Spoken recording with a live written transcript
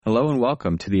Hello and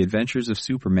welcome to the Adventures of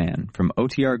Superman from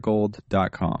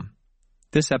OTRGold.com.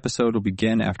 This episode will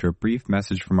begin after a brief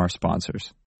message from our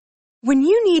sponsors. When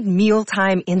you need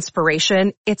mealtime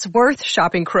inspiration, it's worth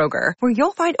shopping Kroger, where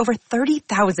you'll find over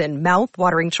 30,000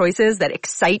 mouth-watering choices that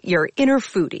excite your inner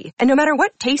foodie. And no matter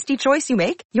what tasty choice you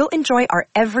make, you'll enjoy our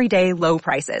everyday low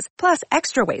prices, plus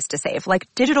extra ways to save, like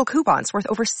digital coupons worth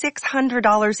over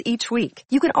 $600 each week.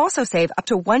 You can also save up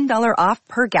to $1 off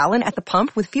per gallon at the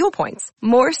pump with fuel points.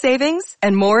 More savings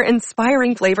and more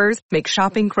inspiring flavors make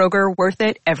shopping Kroger worth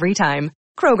it every time.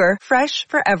 Kroger, fresh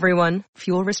for everyone.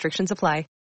 Fuel restrictions apply.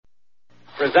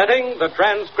 Presenting the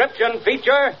transcription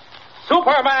feature,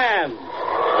 Superman.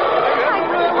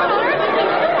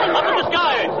 Up in the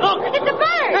sky! Look! It's a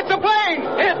bird! It's a plane!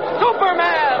 It's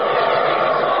Superman!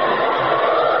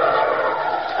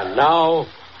 And now,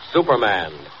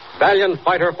 Superman, valiant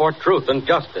fighter for truth and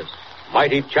justice,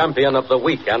 mighty champion of the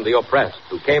weak and the oppressed,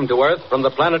 who came to Earth from the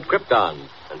planet Krypton,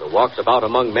 and who walks about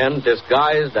among men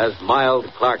disguised as mild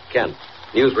Clark Kent,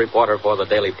 news reporter for the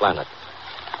Daily Planet.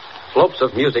 Slopes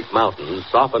of Music Mountain,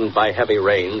 softened by heavy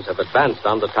rains, have advanced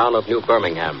on the town of New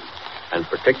Birmingham, and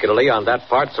particularly on that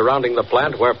part surrounding the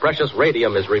plant where precious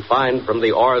radium is refined from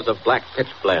the ores of black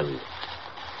pitch blende.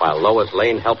 While Lois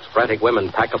Lane helps frantic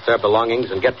women pack up their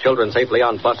belongings and get children safely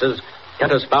on buses,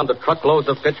 Kent has found that truckloads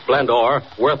of pitch blende ore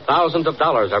worth thousands of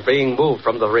dollars are being moved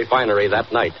from the refinery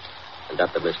that night, and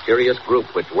that the mysterious group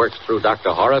which works through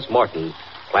Dr. Horace Morton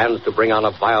plans to bring on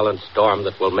a violent storm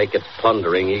that will make its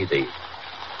plundering easy.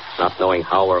 Not knowing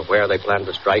how or where they plan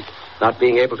to strike, not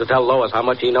being able to tell Lois how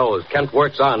much he knows, Kent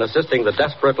works on, assisting the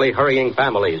desperately hurrying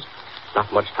families.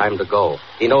 Not much time to go.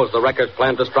 He knows the wreckers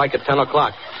plan to strike at 10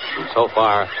 o'clock, and so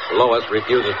far, Lois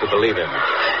refuses to believe him.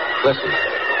 Listen.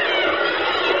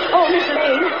 Oh, Miss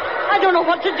Lane, I don't know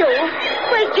what to do.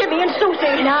 Where's Jimmy and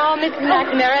Susie? Now, Mrs.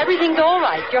 McNamara, everything's all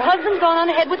right. Your husband's gone on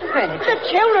ahead with the furniture. The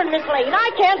children, Miss Lane.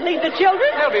 I can't leave the children.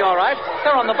 They'll be all right.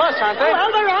 They're on the bus, aren't they?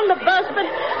 Well, they're on the bus, but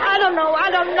I don't know.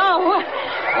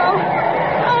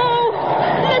 Oh,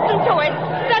 listen to it.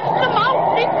 That's the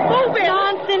mountain. It's moving.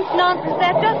 Nonsense.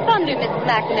 That's just thunder, Mrs.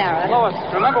 McNamara. Lois,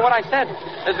 remember what I said.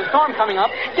 There's a storm coming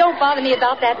up. Don't bother me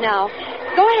about that now.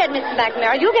 Go ahead, Mrs.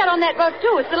 McNamara. You get on that bus,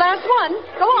 too. It's the last one.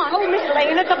 Go on. Oh, Miss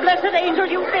Lane, it's a blessed angel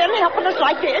you've been helping us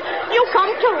like this. You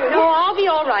come, too. No, I'll be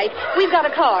all right. We've got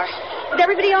a car. Is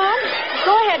everybody on?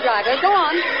 Go ahead, driver. Go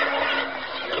on.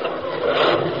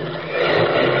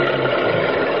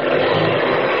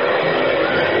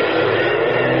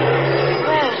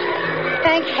 Well,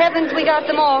 thank heavens we got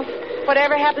them off.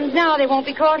 Whatever happens now, they won't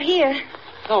be caught here.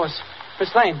 Lois, Miss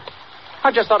Lane,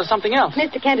 I just thought of something else.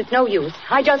 Mr. Kent, it's no use.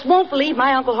 I just won't believe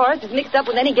my Uncle Horace is mixed up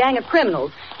with any gang of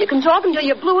criminals. You can talk until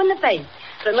you're blue in the face.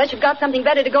 But unless you've got something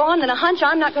better to go on than a hunch,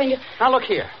 I'm not going to... Now, look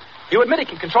here. You admit he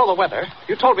can control the weather.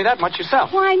 You told me that much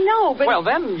yourself. Why, no, but... Well,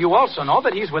 then, you also know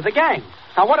that he's with the gang.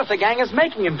 Now, what if the gang is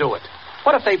making him do it?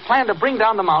 What if they plan to bring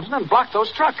down the mountain and block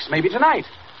those trucks, maybe tonight?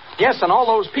 Yes, and all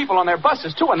those people on their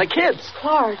buses, too, and the kids.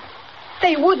 Clark,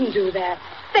 they wouldn't do that.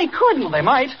 They couldn't. Well, they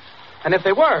might. And if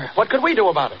they were, what could we do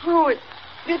about it? Oh,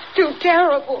 it's too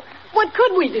terrible. What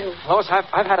could we do? Lois,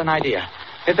 I've had an idea.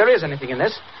 If there is anything in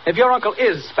this, if your uncle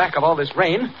is back of all this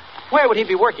rain, where would he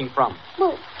be working from?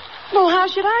 Well, how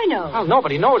should I know? Well,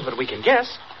 nobody knows, but we can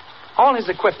guess. All his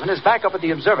equipment is back up at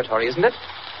the observatory, isn't it?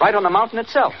 Right on the mountain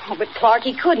itself. Oh, but Clark,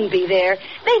 he couldn't be there.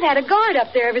 They've had a guard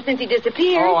up there ever since he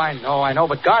disappeared. Oh, I know,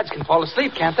 but guards can fall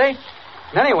asleep, can't they?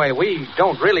 And anyway, we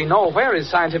don't really know where his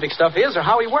scientific stuff is or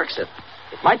how he works it.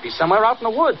 It might be somewhere out in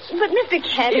the woods. But, Mr.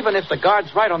 Kent... Even if the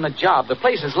guard's right on the job, the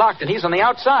place is locked and he's on the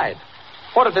outside.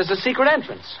 What if there's a secret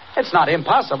entrance? It's not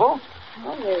impossible.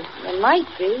 Well, there might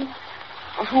be.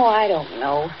 Oh, I don't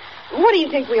know. What do you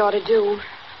think we ought to do?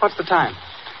 What's the time?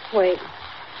 Wait.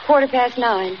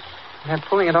 9:15. They're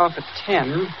pulling it off at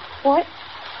 10. What?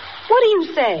 What are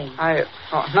you saying?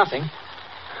 Nothing.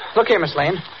 Look here, Miss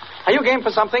Lane. Are you game for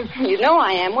something? You know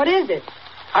I am. What is it?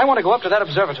 I want to go up to that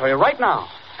observatory right now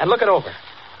and look it over.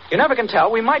 You never can tell.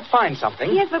 We might find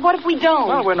something. Yes, but what if we don't?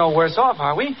 Well, we're no worse off,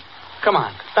 are we? Come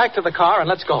on. Back to the car and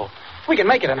let's go. We can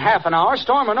make it in half an hour,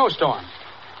 storm or no storm.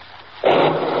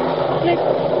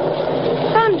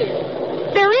 Thunder.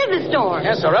 There is a storm.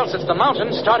 Yes, or else it's the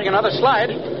mountain starting another slide.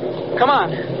 Come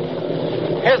on.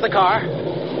 Here's the car.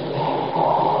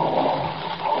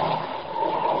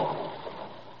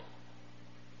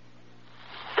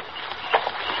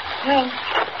 Well,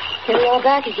 here we are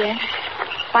back again.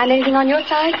 Find anything on your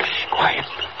side? Shh, quiet.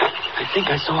 I think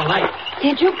I saw a light.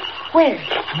 Did you? Where?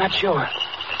 I'm not sure.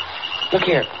 Look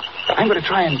here. I'm going to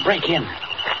try and break in.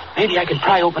 Maybe I can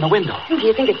pry open a window. Do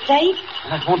you think it's safe?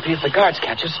 Well, that won't be if the guards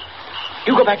catch us.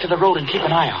 You go back to the road and keep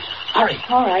an eye out. Hurry.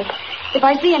 All right. If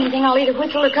I see anything, I'll either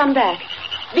whistle or come back.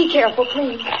 Be careful,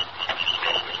 please.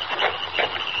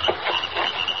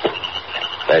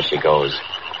 There she goes.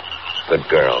 Good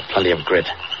girl. Plenty of grit.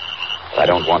 But I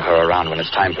don't want her around when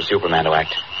it's time for Superman to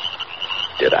act.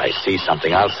 Did I see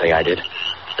something? I'll say I did.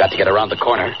 Got to get around the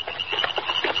corner.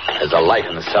 There's a light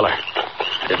in the cellar.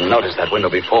 I didn't notice that window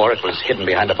before. It was hidden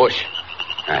behind a bush.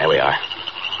 Here we are.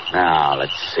 Now,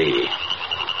 let's see.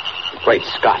 Great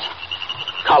Scott.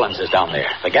 Collins is down there,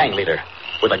 the gang leader,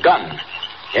 with a gun.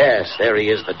 Yes, there he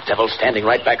is, the devil, standing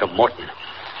right back of Morton.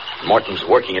 Morton's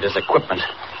working at his equipment.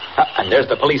 And there's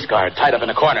the police guard tied up in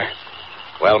a corner.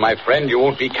 Well, my friend, you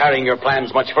won't be carrying your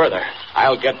plans much further.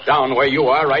 I'll get down where you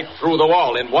are, right through the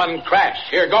wall, in one crash.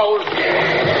 Here goes.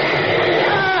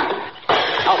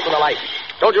 Out for the light.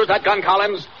 Don't use that gun,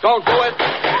 Collins. Don't do it.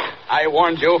 I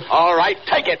warned you. All right,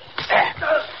 take it.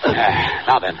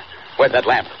 Now then, where's that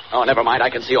lamp? Oh, never mind. I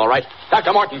can see all right.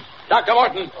 Dr. Morton. Dr.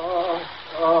 Morton.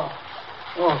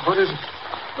 What is it?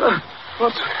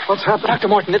 What's happened? Dr.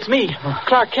 Morton, it's me,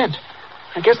 Clark Kent.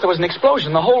 I guess there was an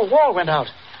explosion. The whole wall went out.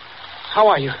 How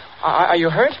are you? Are you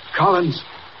hurt? Collins.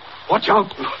 Watch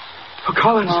out for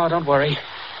Collins. Oh, don't worry.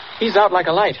 He's out like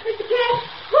a light. Mr. Kent,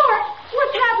 Clark,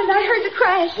 what's happened? I heard the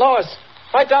crash. Lois,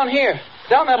 right down here.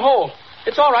 Down that hole.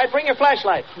 It's all right. Bring your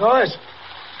flashlight. Lois.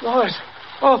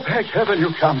 Oh, thank heaven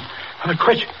you come.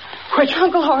 Quick.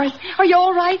 Uncle Horace, are you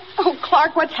all right? Oh,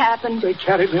 Clark, what's happened? They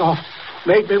carried me off.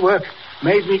 Made me work.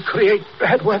 Made me create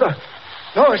bad weather.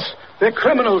 Lois, they're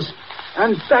criminals.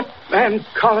 And that man,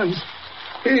 Collins,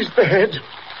 he's the head.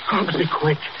 Oh, but be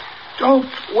quick. Don't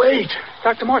wait.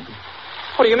 Dr. Morton,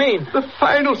 what do you mean? The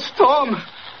final storm.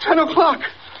 10 o'clock.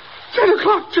 10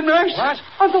 o'clock tonight. What?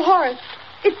 Uncle Horace,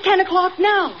 it's 10 o'clock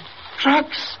now.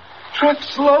 Trucks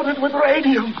loaded with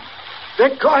radium.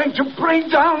 They're going to bring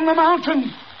down the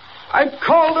mountain. I've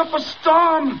called up a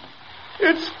storm.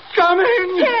 It's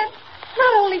coming. Yes,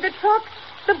 not only the trucks,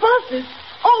 the buses,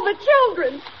 all the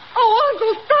children. Oh,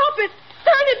 Uncle, stop it.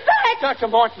 Turn it back. Dr.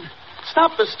 Morton,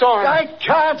 stop the storm. I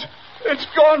can't. It's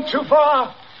gone too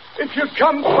far. If you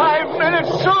come 5 minutes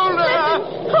sooner.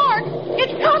 Listen, Clark,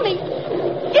 it's coming.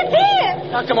 It's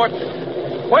here. Dr.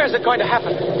 Morton, where is it going to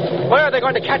happen? Where are they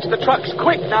going to catch the trucks?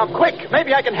 Quick, now, quick.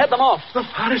 Maybe I can head them off. The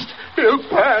Forest Hill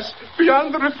Pass,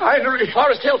 beyond the refinery.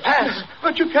 Forest Hill Pass?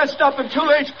 But you can't stop them too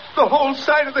late. The whole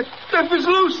side of the cliff is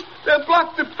loose. They'll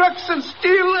block the trucks and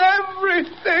steal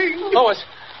everything. Lois,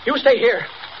 you stay here.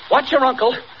 Watch your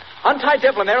uncle. Untie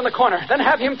Devlin there in the corner. Then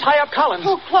have him tie up Collins.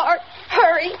 Oh, Clark,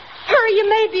 hurry. Hurry, you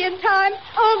may be in time.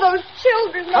 All those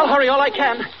children. I'll hurry all I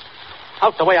can.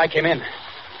 Out the way I came in.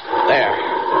 There.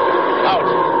 Out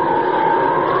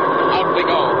we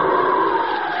go.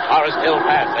 Forest Hill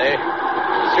Pass, eh?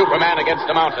 Superman against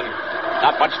the mountain.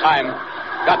 Not much time.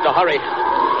 Got to hurry.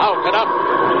 Out and up.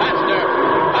 Faster.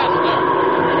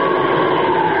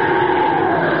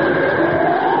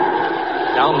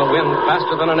 Down the wind,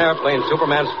 faster than an airplane,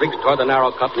 Superman streaks toward the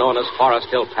narrow cut known as Forest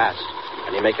Hill Pass.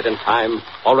 Can he make it in time?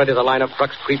 Already the line of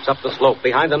trucks creeps up the slope.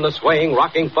 Behind them, the swaying,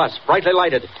 rocking bus, brightly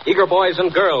lighted. Eager boys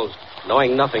and girls,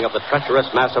 knowing nothing of the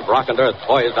treacherous mass of rock and earth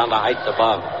poised on the heights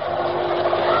above.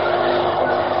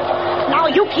 Now,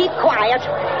 you keep quiet.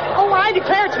 Oh, I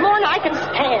declare it's more than I can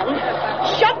stand.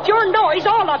 Shut your noise,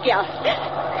 all of you.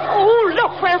 Oh,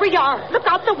 look where we are. Look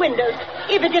out the windows.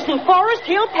 If it isn't Forest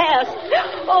Hill Pass.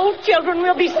 Oh, children,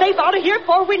 we'll be safe out of here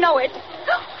before we know it.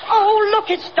 Oh, look,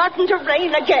 it's starting to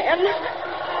rain again.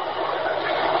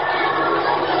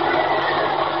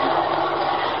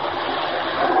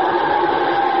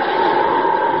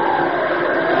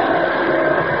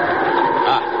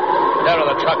 There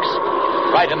are the trucks,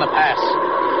 right in the pass.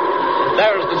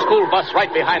 There's the school bus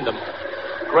right behind them.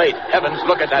 Great heavens,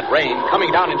 look at that rain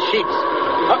coming down in sheets.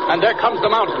 And there comes the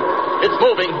mountain. It's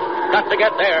moving. Got to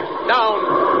get there. Down.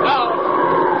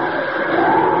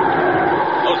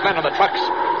 Those men on the trucks,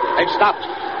 they've stopped.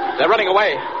 They're running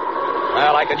away.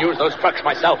 Well, I can use those trucks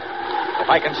myself. If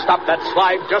I can stop that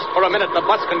slide just for a minute, the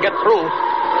bus can get through.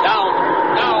 Down.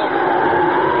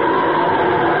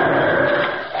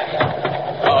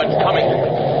 Oh, it's coming.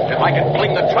 If I can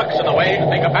fling the trucks in the way,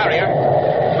 make a barrier.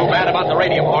 Too bad about the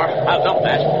radium ore. I'll dump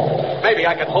that. Maybe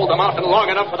I can hold the mountain long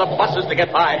enough for the buses to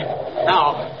get by.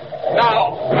 Now.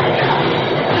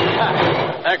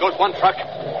 There goes one truck.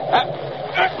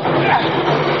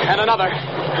 And another.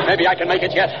 Maybe I can make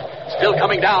it yet. Still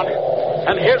coming down.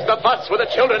 And here's the bus with the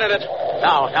children in it.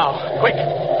 Now. Quick.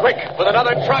 With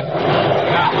another truck.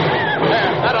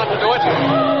 There, that ought to do it.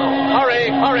 Hurry.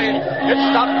 It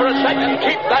stopped for a second.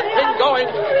 Keep that thing going.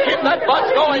 Keep that bus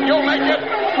going. You'll make it.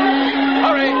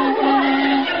 Hurry.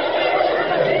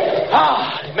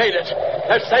 Made it.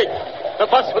 They're safe. The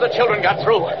bus with the children got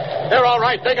through. They're all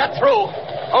right. They got through.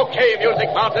 Okay,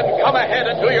 Music Mountain, come ahead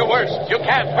and do your worst. You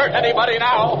can't hurt anybody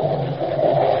now.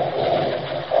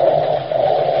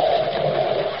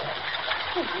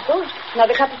 Uncle,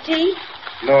 another cup of tea?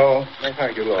 No,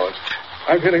 thank you, Lois.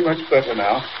 I'm feeling much better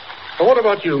now. But what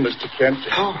about you, Mr. Kent?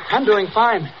 Oh, I'm doing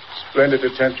fine. Splendid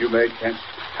attempt you made, Kent.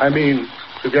 I mean,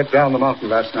 to get down the mountain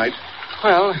last night.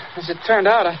 Well, as it turned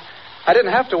out, I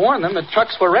didn't have to warn them. The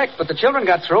trucks were wrecked, but the children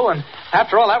got through, and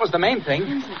after all, that was the main thing.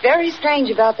 It was very strange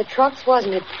about the trucks,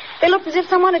 wasn't it? They looked as if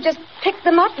someone had just picked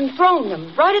them up and thrown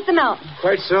them right at the mountain.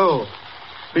 Quite so.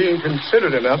 Being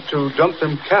considerate enough to dump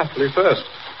them carefully first.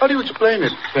 How do you explain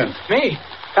it, Kent? Me?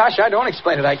 Gosh, I don't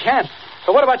explain it. I can't.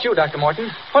 But what about you, Dr.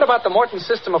 Morton? What about the Morton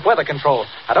system of weather control?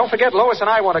 Now, don't forget, Lois and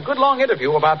I want a good long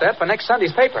interview about that for next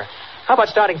Sunday's paper. How about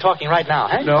starting talking right now,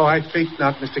 eh? No, I think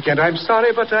not, Mr. Kent. I'm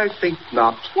sorry, but I think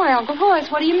not. Why, Uncle Horace,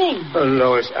 what do you mean?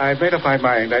 Lois, I've made up my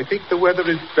mind. I think the weather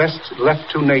is best left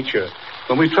to nature.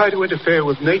 When we try to interfere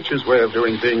with nature's way of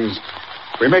doing things,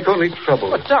 we make only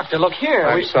trouble. But, Doctor, look here.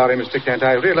 I'm sorry, Mr. Kent.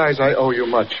 I realize I owe you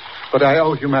much, but I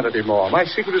owe humanity more. My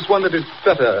secret is one that is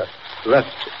better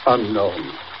left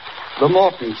unknown. The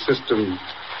Morton system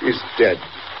is dead,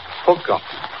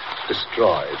 forgotten,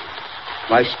 destroyed.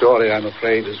 My story, I'm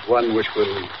afraid, is one which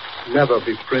will never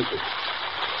be printed.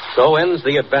 So ends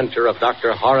the adventure of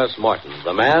Dr. Horace Morton,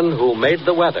 the man who made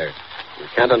the weather.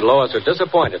 Kent and Lois are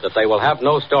disappointed that they will have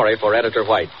no story for Editor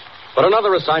White. But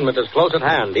another assignment is close at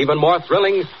hand, even more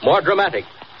thrilling, more dramatic.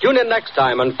 Tune in next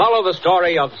time and follow the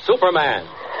story of Superman.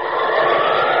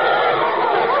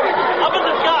 Up in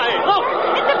the sky, look!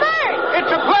 It's a bird!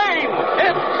 It's a plane!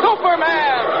 It's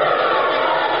Superman!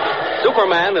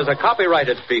 Superman is a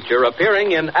copyrighted feature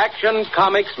appearing in Action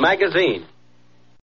Comics magazine.